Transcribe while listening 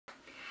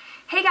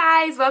Hey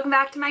guys, welcome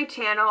back to my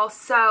channel.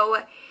 So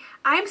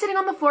I'm sitting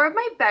on the floor of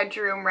my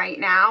bedroom right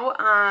now.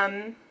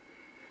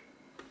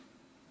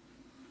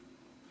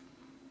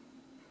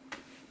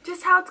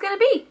 Just how it's gonna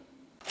be.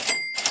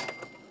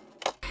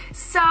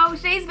 So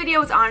today's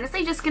video is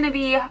honestly just gonna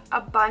be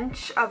a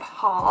bunch of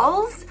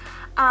hauls.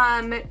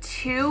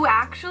 Two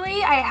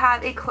actually. I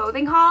have a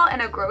clothing haul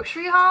and a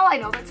grocery haul. I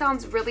know that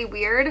sounds really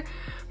weird,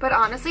 but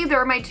honestly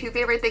they're my two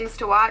favorite things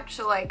to watch,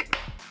 so like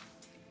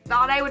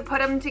thought I would put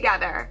them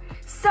together.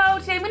 So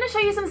today I'm going to show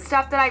you some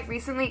stuff that I've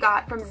recently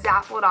got from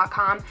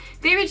Zaful.com.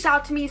 They reached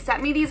out to me,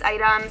 sent me these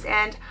items,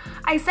 and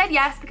I said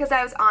yes because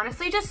I was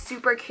honestly just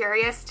super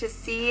curious to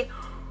see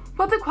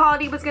what the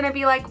quality was going to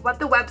be like, what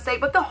the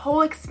website, what the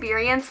whole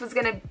experience was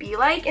going to be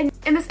like. And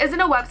this isn't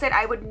a website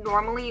I would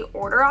normally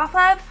order off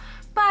of,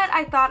 but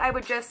I thought I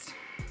would just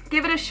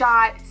give it a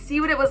shot,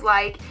 see what it was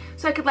like,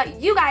 so I could let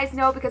you guys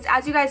know, because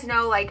as you guys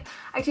know, like,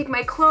 I take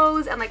my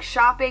clothes and like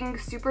shopping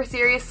super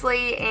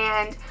seriously,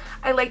 and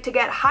I like to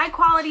get high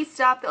quality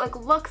stuff that like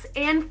looks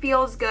and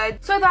feels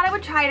good. So I thought I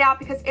would try it out,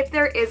 because if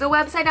there is a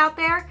website out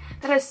there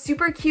that has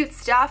super cute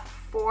stuff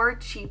for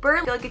cheaper,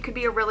 I feel like it could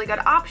be a really good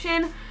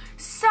option.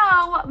 So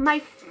my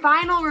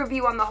final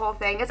review on the whole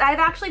thing is I've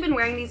actually been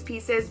wearing these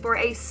pieces for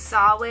a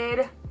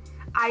solid,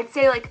 I'd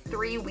say like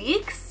 3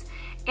 weeks,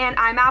 and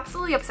I'm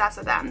absolutely obsessed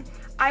with them.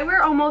 I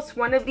wear almost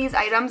one of these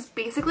items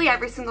basically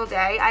every single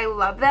day. I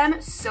love them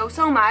so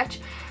much.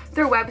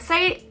 Their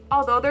website,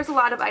 although there's a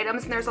lot of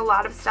items and there's a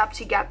lot of stuff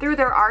to get through,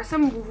 there are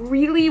some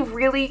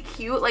really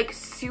cute, like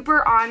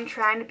super on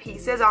trend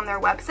pieces on their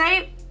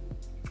website.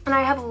 And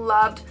I have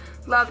loved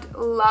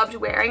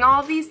wearing all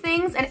of these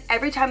things, and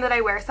every time that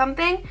I wear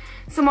something,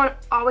 someone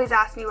always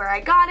asks me where I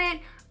got it,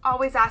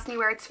 always asks me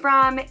where it's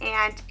from,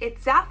 and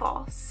it's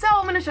Zaful. So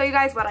I'm gonna show you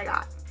guys what I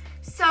got.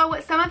 So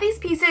some of these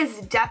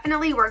pieces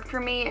definitely worked for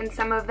me and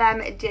some of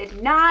them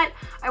did not.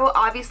 I will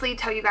obviously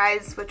tell you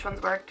guys which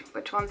ones worked,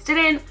 which ones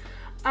didn't.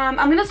 I'm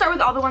gonna start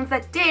with all the ones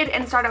that did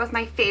and start out with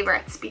my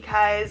favorites,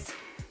 because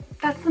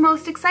that's the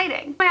most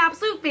exciting. My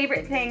absolute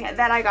favorite thing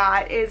that I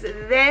got is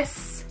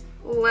this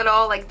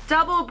little like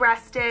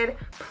double-breasted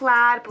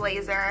plaid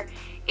blazer.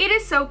 It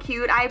is so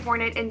cute. I've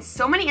worn it in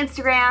so many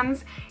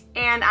Instagrams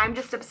and I'm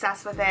just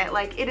obsessed with it.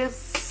 Like, it is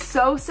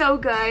so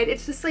good.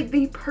 It's just like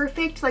the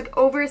perfect like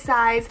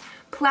oversized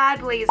plaid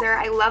blazer.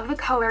 I love the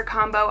color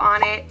combo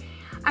on it.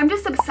 I'm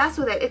just obsessed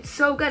with it. It's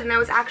so good, and I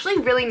was actually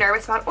really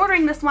nervous about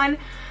ordering this one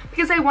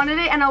because I wanted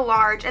it in a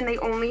large and they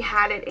only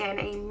had it in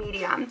a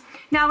medium.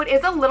 Now it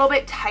is a little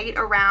bit tight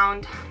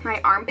around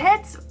my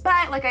armpits,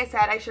 but like I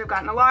said, I should have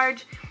gotten a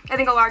large. I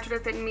think a large would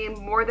have fit me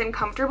more than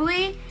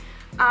comfortably.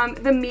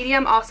 The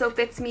medium also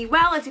fits me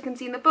well. As you can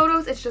see in the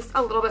photos, it's just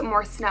a little bit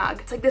more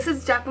snug. It's like, this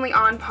is definitely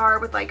on par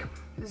with like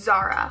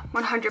Zara,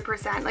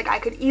 100%. Like, I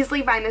could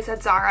easily find this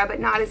at Zara, but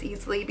not as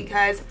easily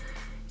because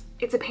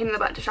it's a pain in the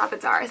butt to shop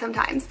at Zara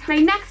sometimes. My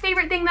next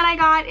favorite thing that I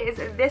got is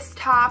this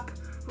top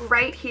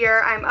right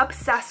here. I'm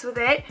obsessed with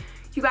it.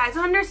 You guys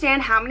don't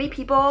understand how many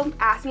people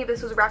ask me if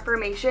this was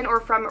Reformation or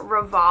from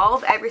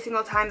Revolve every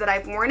single time that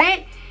I've worn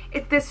it.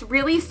 It's this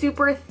really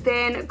super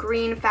thin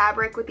green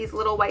fabric with these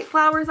little white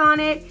flowers on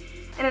it,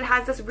 and it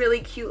has this really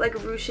cute like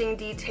ruching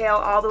detail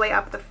all the way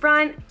up the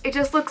front. It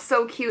just looks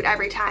so cute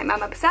every time.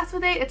 I'm obsessed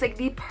with it. It's like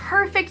the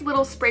perfect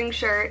little spring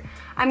shirt.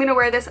 I'm gonna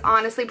wear this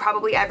honestly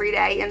probably every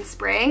day in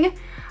spring.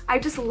 I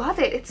just love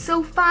it. It's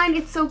so fun,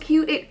 it's so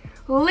cute. It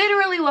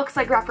literally looks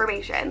like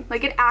Reformation,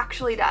 like it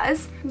actually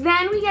does.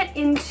 Then we get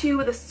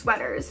into the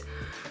sweaters.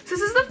 So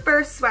this is the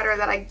first sweater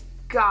that I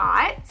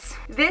got.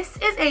 This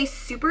is a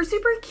super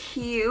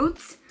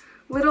cute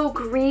little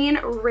green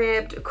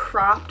ribbed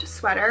cropped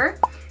sweater.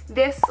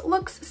 This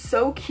looks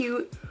so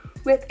cute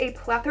with a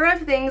plethora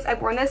of things.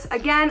 I've worn this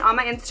again on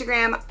my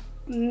Instagram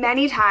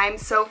many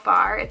times so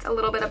far. It's a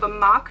little bit of a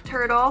mock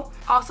turtle.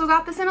 Also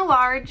got this in a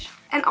large,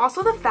 and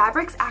also the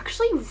fabric's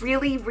actually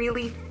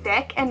really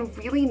thick and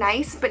really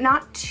nice, but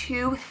not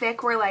too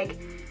thick where like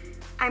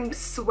I'm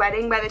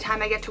sweating by the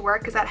time I get to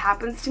work, because that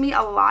happens to me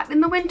a lot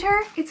in the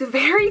winter. It's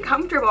very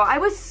comfortable. I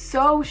was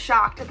so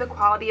shocked at the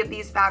quality of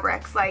these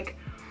fabrics. Like,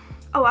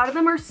 a lot of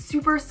them are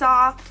super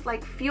soft,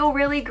 like feel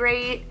really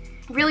great.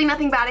 Really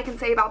nothing bad I can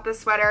say about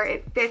this sweater.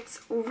 It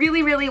fits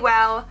really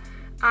well.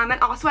 And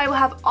also I will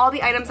have all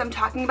the items I'm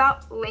talking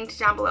about linked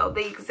down below,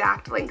 the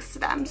exact links to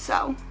them,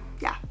 so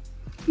yeah.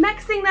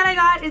 Next thing that I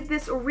got is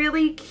this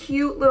really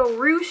cute little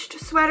ruched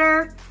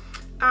sweater.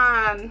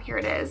 Here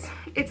it is.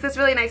 It's this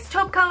really nice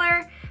taupe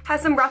color,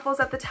 has some ruffles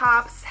at the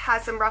tops,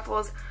 has some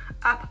ruffles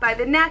up by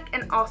the neck,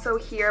 and also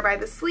here by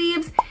the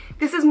sleeves.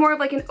 This is more of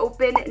like an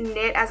open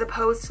knit as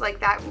opposed to like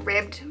that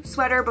ribbed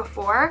sweater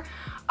before.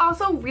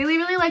 Also really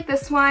like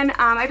this one.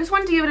 I just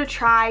wanted to give it a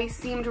try,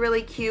 seemed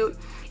really cute.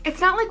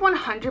 It's not like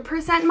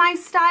 100% my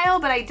style,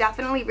 but I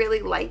definitely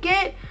really like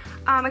it.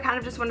 I kind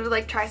of just wanted to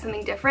like try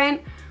something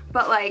different,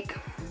 but like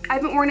I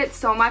haven't worn it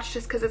so much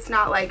just because it's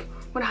not like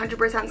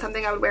 100%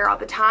 something I would wear all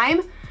the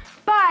time,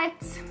 but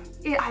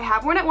I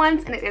have worn it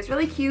once and it is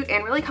really cute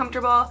and really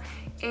comfortable,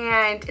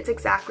 and it's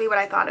exactly what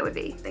I thought it would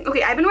be.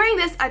 Okay, I've been wearing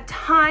this a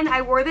ton.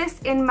 I wore this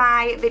in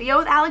my video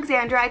with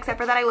Alexandra, except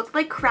for that I looked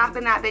like crap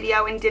in that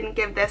video and didn't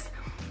give this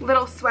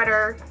little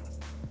sweater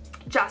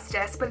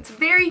justice, but it's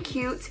very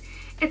cute.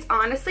 It's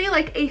honestly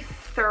like a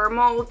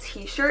thermal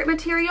t-shirt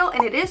material,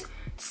 and it is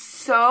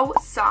so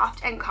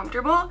soft and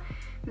comfortable.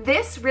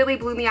 This really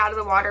blew me out of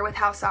the water with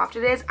how soft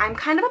it is. I'm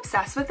kind of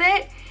obsessed with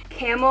it.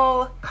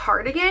 Camel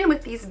cardigan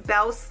with these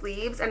bell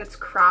sleeves, and it's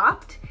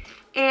cropped.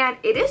 And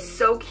it is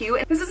so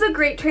cute. This is a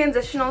great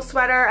transitional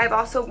sweater. I've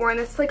also worn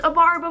this to like a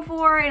bar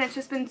before, and it's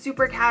just been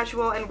super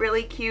casual and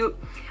really cute.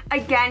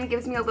 Again,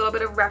 gives me a little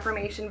bit of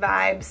Reformation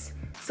vibes.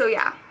 So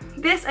yeah,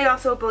 this I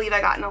also believe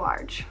I got in a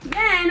large.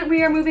 Then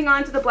we are moving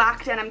on to the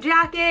black denim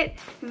jacket.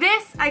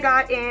 This I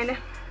got in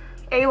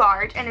a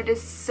large, and it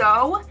is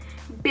so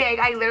big.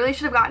 I literally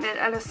should have gotten it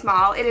at a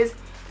small. It is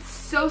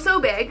so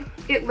big.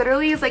 It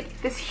literally is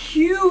like this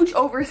huge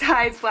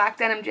oversized black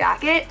denim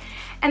jacket.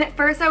 And at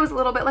first I was a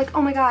little bit like,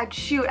 oh my god,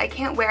 shoot, I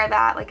can't wear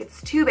that, like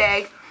it's too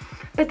big.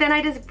 But then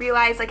I just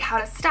realized like how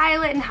to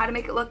style it and how to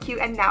make it look cute,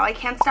 and now I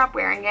can't stop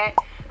wearing it.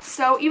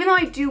 So even though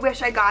I do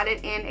wish I got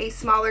it in a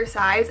smaller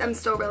size, I'm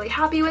still really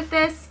happy with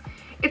this.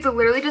 It's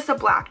literally just a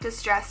black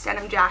distressed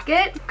denim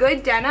jacket.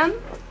 Good denim.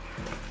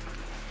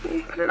 Let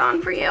me put it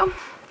on for you.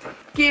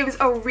 Gives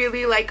a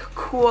really like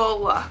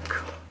cool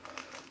look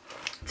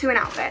to an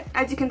outfit.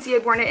 As you can see,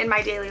 I've worn it in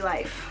my daily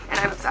life and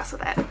I'm obsessed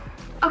with it.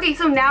 Okay,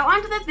 so now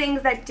onto the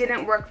things that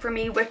didn't work for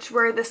me, which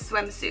were the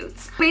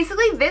swimsuits.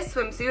 Basically, this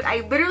swimsuit,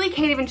 I literally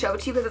can't even show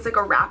it to you because it's like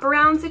a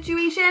wraparound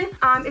situation.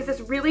 It's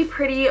this really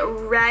pretty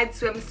red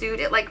swimsuit.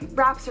 It like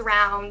wraps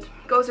around,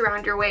 goes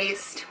around your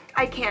waist.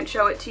 I can't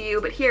show it to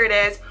you, but here it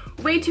is.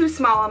 Way too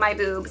small on my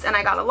boobs, and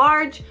I got a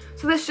large,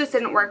 so this just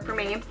didn't work for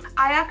me.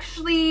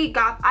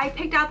 I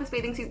picked out this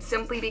bathing suit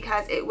simply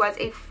because it was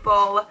a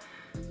full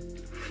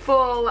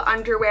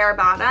underwear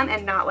bottom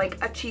and not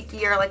like a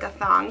cheeky or like a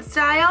thong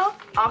style.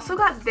 Also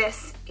got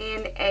this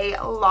in a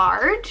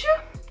large,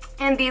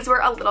 and these were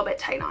a little bit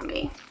tight on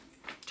me,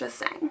 just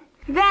saying.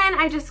 Then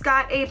I just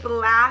got a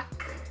black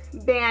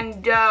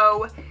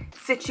bandeau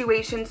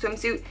situation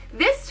swimsuit.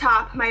 This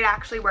top might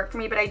actually work for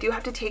me, but I do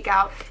have to take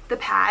out the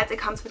pads. It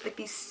comes with like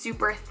these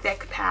super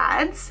thick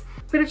pads,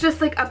 but it's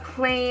just like a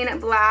plain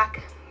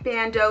black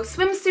bandeau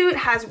swimsuit.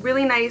 Has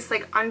really nice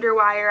like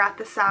underwire at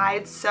the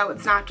sides, so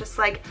it's not just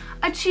like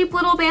a cheap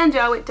little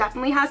bandeau. It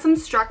definitely has some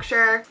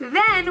structure.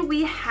 Then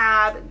we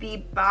have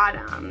the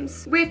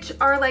bottoms, which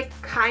are like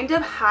kind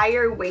of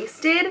higher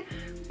waisted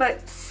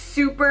but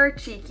super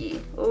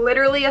cheeky,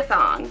 literally a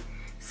thong.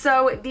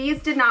 So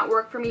these did not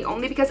work for me,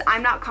 only because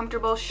I'm not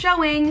comfortable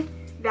showing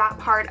that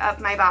part of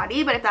my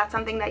body. But if that's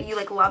something that you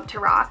like love to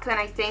rock, then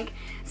I think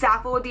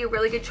Zaful would be a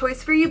really good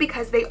choice for you,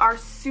 because they are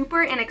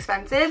super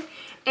inexpensive,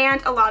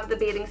 and a lot of the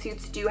bathing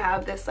suits do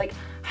have this like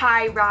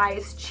high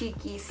rise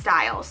cheeky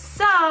style.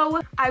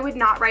 So I would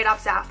not write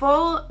off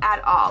Zaful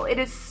at all. It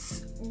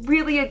is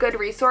really a good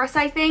resource,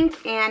 I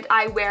think, and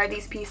I wear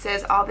these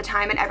pieces all the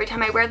time, and every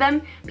time I wear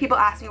them, people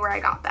ask me where I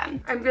got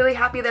them. I'm really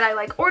happy that I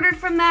like ordered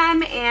from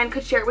them and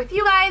could share it with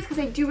you guys, because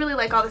I do really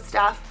like all this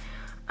stuff.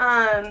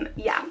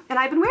 Yeah, and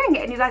I've been wearing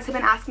it, and you guys have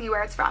been asking me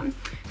where it's from.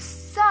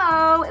 So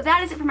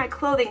that is it for my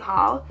clothing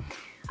haul.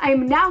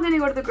 I'm now gonna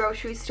go to the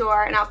grocery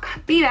store, and I'll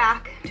be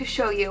back to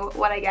show you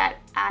what I get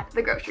at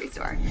the grocery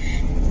store.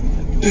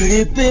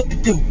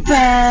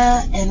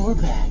 And we're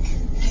back.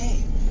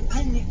 Hey,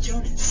 I'm Nick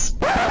Jonas.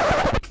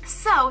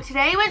 So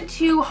today I went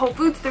to Whole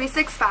Foods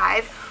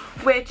 365,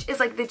 which is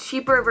like the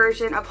cheaper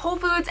version of Whole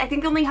Foods. I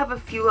think they only have a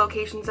few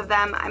locations of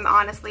them. I'm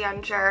honestly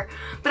unsure.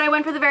 But I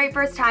went for the very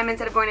first time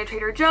instead of going to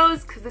Trader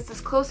Joe's, because this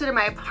is closer to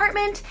my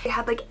apartment. They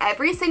had like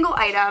every single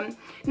item,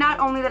 not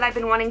only that I've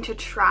been wanting to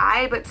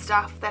try, but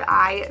stuff that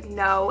I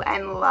know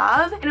and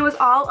love. And it was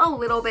all a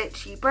little bit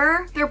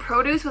cheaper. Their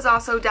produce was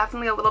also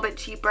definitely a little bit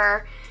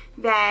cheaper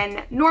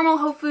than normal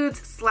Whole Foods,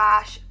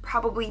 slash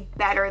probably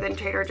better than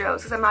Trader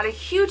Joe's, because I'm not a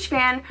huge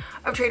fan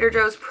of Trader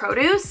Joe's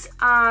produce.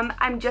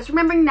 I'm just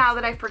remembering now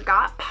that I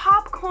forgot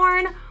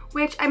popcorn,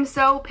 which I'm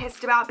so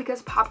pissed about,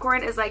 because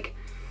popcorn is like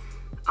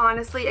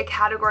honestly a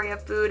category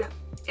of food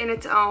in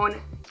its own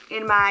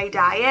in my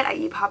diet. I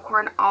eat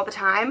popcorn all the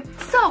time.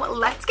 So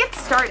let's get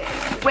started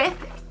with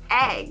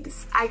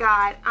eggs. I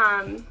got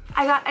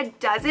a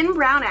dozen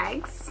brown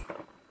eggs,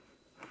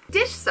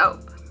 dish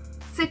soap,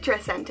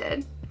 citrus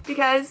scented,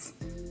 because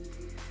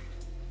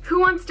who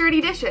wants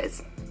dirty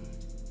dishes?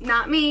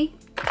 Not me.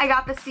 I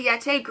got the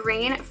Siete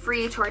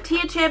grain-free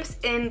tortilla chips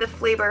in the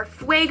flavor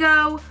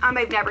Fuego.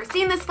 I've never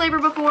seen this flavor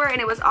before,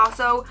 and it was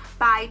also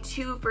buy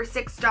 2 for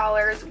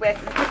 $6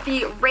 with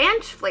the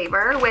ranch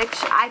flavor, which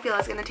I feel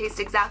is gonna taste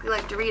exactly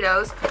like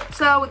Doritos.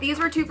 So these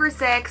were 2 for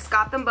 $6,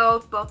 got them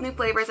both new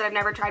flavors that I've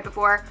never tried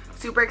before.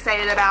 Super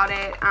excited about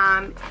it.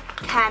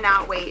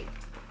 Cannot wait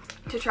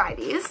to try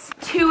these.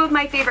 2 of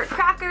my favorite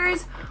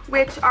crackers,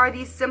 which are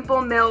these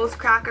Simple Mills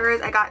crackers.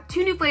 I got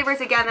 2 new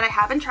flavors again that I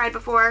haven't tried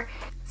before.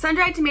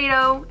 Sun-dried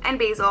tomato and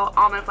basil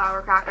almond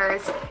flour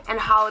crackers, and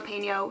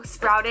jalapeno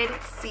sprouted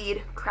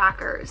seed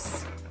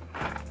crackers.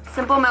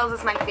 Simple Mills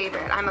is my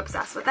favorite. I'm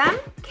obsessed with them.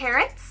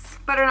 Carrots,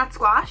 butternut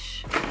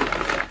squash,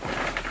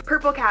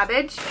 purple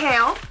cabbage,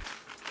 kale,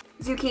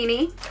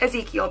 zucchini,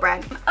 Ezekiel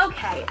bread.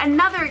 Okay,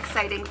 another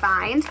exciting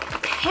find,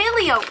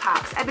 paleo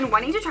puffs. I've been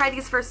wanting to try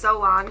these for so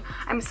long.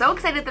 I'm so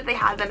excited that they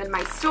had them in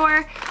my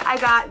store. I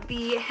got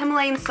the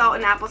Himalayan salt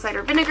and apple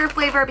cider vinegar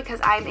flavor because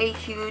I'm a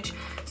huge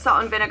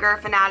salt and vinegar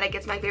fanatic.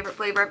 It's my favorite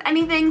flavor of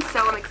anything,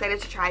 so I'm excited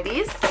to try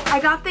these. I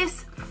got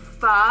this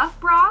pho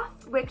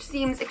broth, which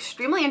seems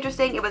extremely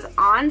interesting. It was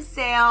on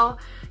sale.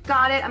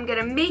 Got it. I'm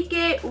gonna make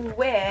it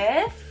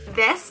with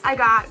this. I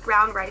got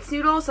brown rice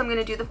noodles, so I'm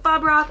gonna do the pho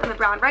broth and the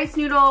brown rice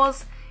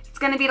noodles. It's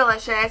gonna be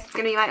delicious. It's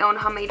gonna be my own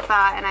homemade pho,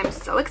 and I'm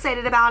so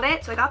excited about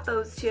it. So I got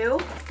those two.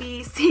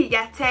 The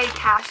Siete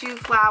cashew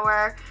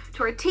flour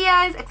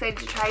tortillas. Excited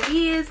to try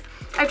these.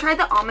 I've tried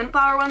the almond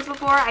flour ones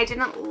before. I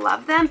didn't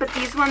love them, but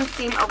these ones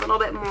seem a little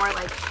bit more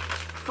like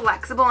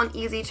flexible and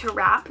easy to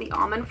wrap. The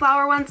almond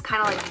flour ones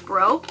kind of like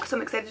broke, so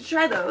I'm excited to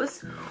try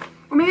those.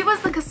 Or maybe it was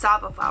the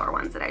cassava flour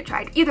ones that I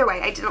tried. Either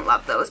way, I didn't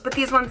love those, but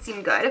these ones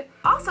seem good.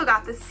 Also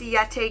got the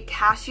Siete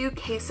cashew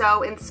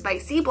queso and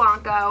spicy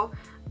blanco.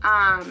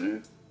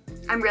 I'm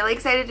really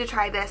excited to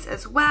try this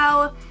as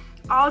well.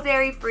 All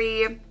dairy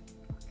free.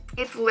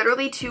 It's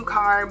literally 2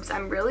 carbs.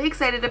 I'm really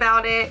excited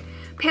about it.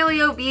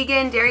 Paleo,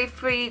 vegan, dairy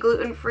free,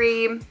 gluten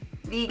free,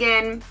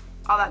 vegan,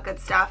 all that good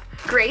stuff.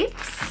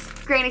 Grapes,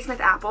 Granny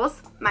Smith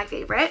apples, my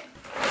favorite.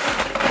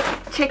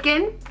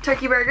 Chicken,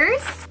 turkey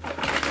burgers.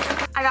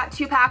 I got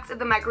 2 packs of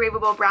the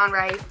microwavable brown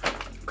rice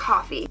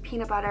coffee,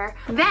 peanut butter.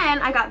 Then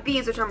I got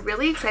these, which I'm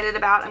really excited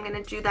about. I'm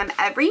gonna do them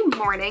every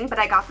morning, but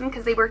I got them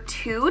because they were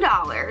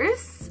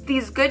 $2.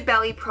 These Good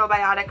Belly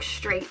probiotic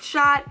straight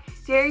shot,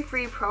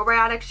 dairy-free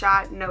probiotic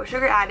shot, no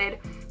sugar added.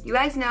 You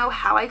guys know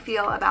how I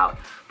feel about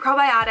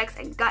probiotics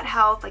and gut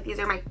health. Like, these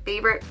are my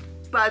favorite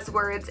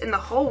buzzwords in the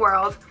whole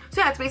world.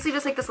 So yeah, it's basically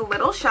just like this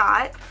little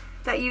shot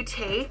that you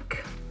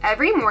take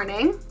every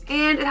morning,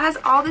 and it has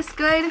all this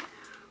good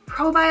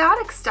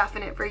probiotic stuff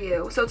in it for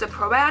you. So it's a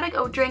probiotic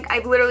oat drink.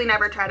 I've literally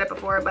never tried it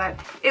before, but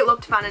it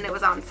looked fun and it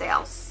was on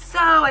sale, so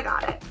I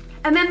got it.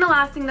 And then the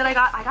last thing that I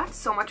got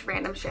so much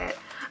random shit.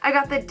 I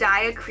got the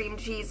Daiya cream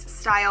cheese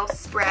style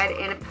spread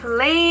in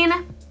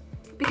plain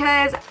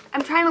because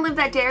I'm trying to live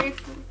that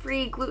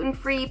dairy-free,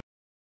 gluten-free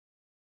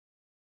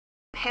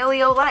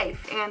paleo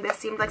life, and this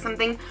seemed like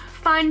something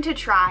fun to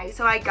try,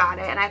 so I got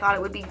it, and I thought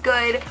it would be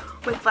good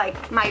with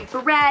like my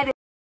bread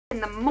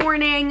in the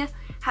morning,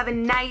 have a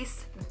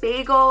nice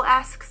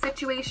bagel-esque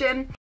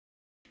situation.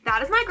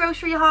 That is my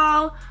grocery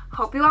haul.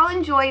 Hope you all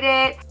enjoyed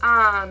it.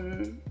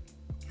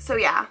 So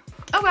yeah.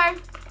 Okay,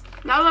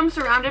 now that I'm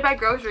surrounded by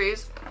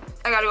groceries,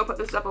 I gotta go put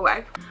this stuff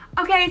away.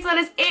 Okay, so that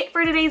is it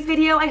for today's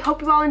video. I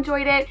hope you all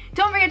enjoyed it.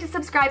 Don't forget to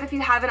subscribe if you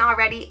haven't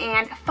already,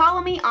 and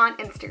follow me on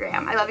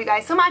Instagram. I love you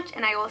guys so much,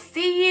 and I will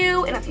see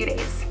you in a few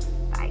days.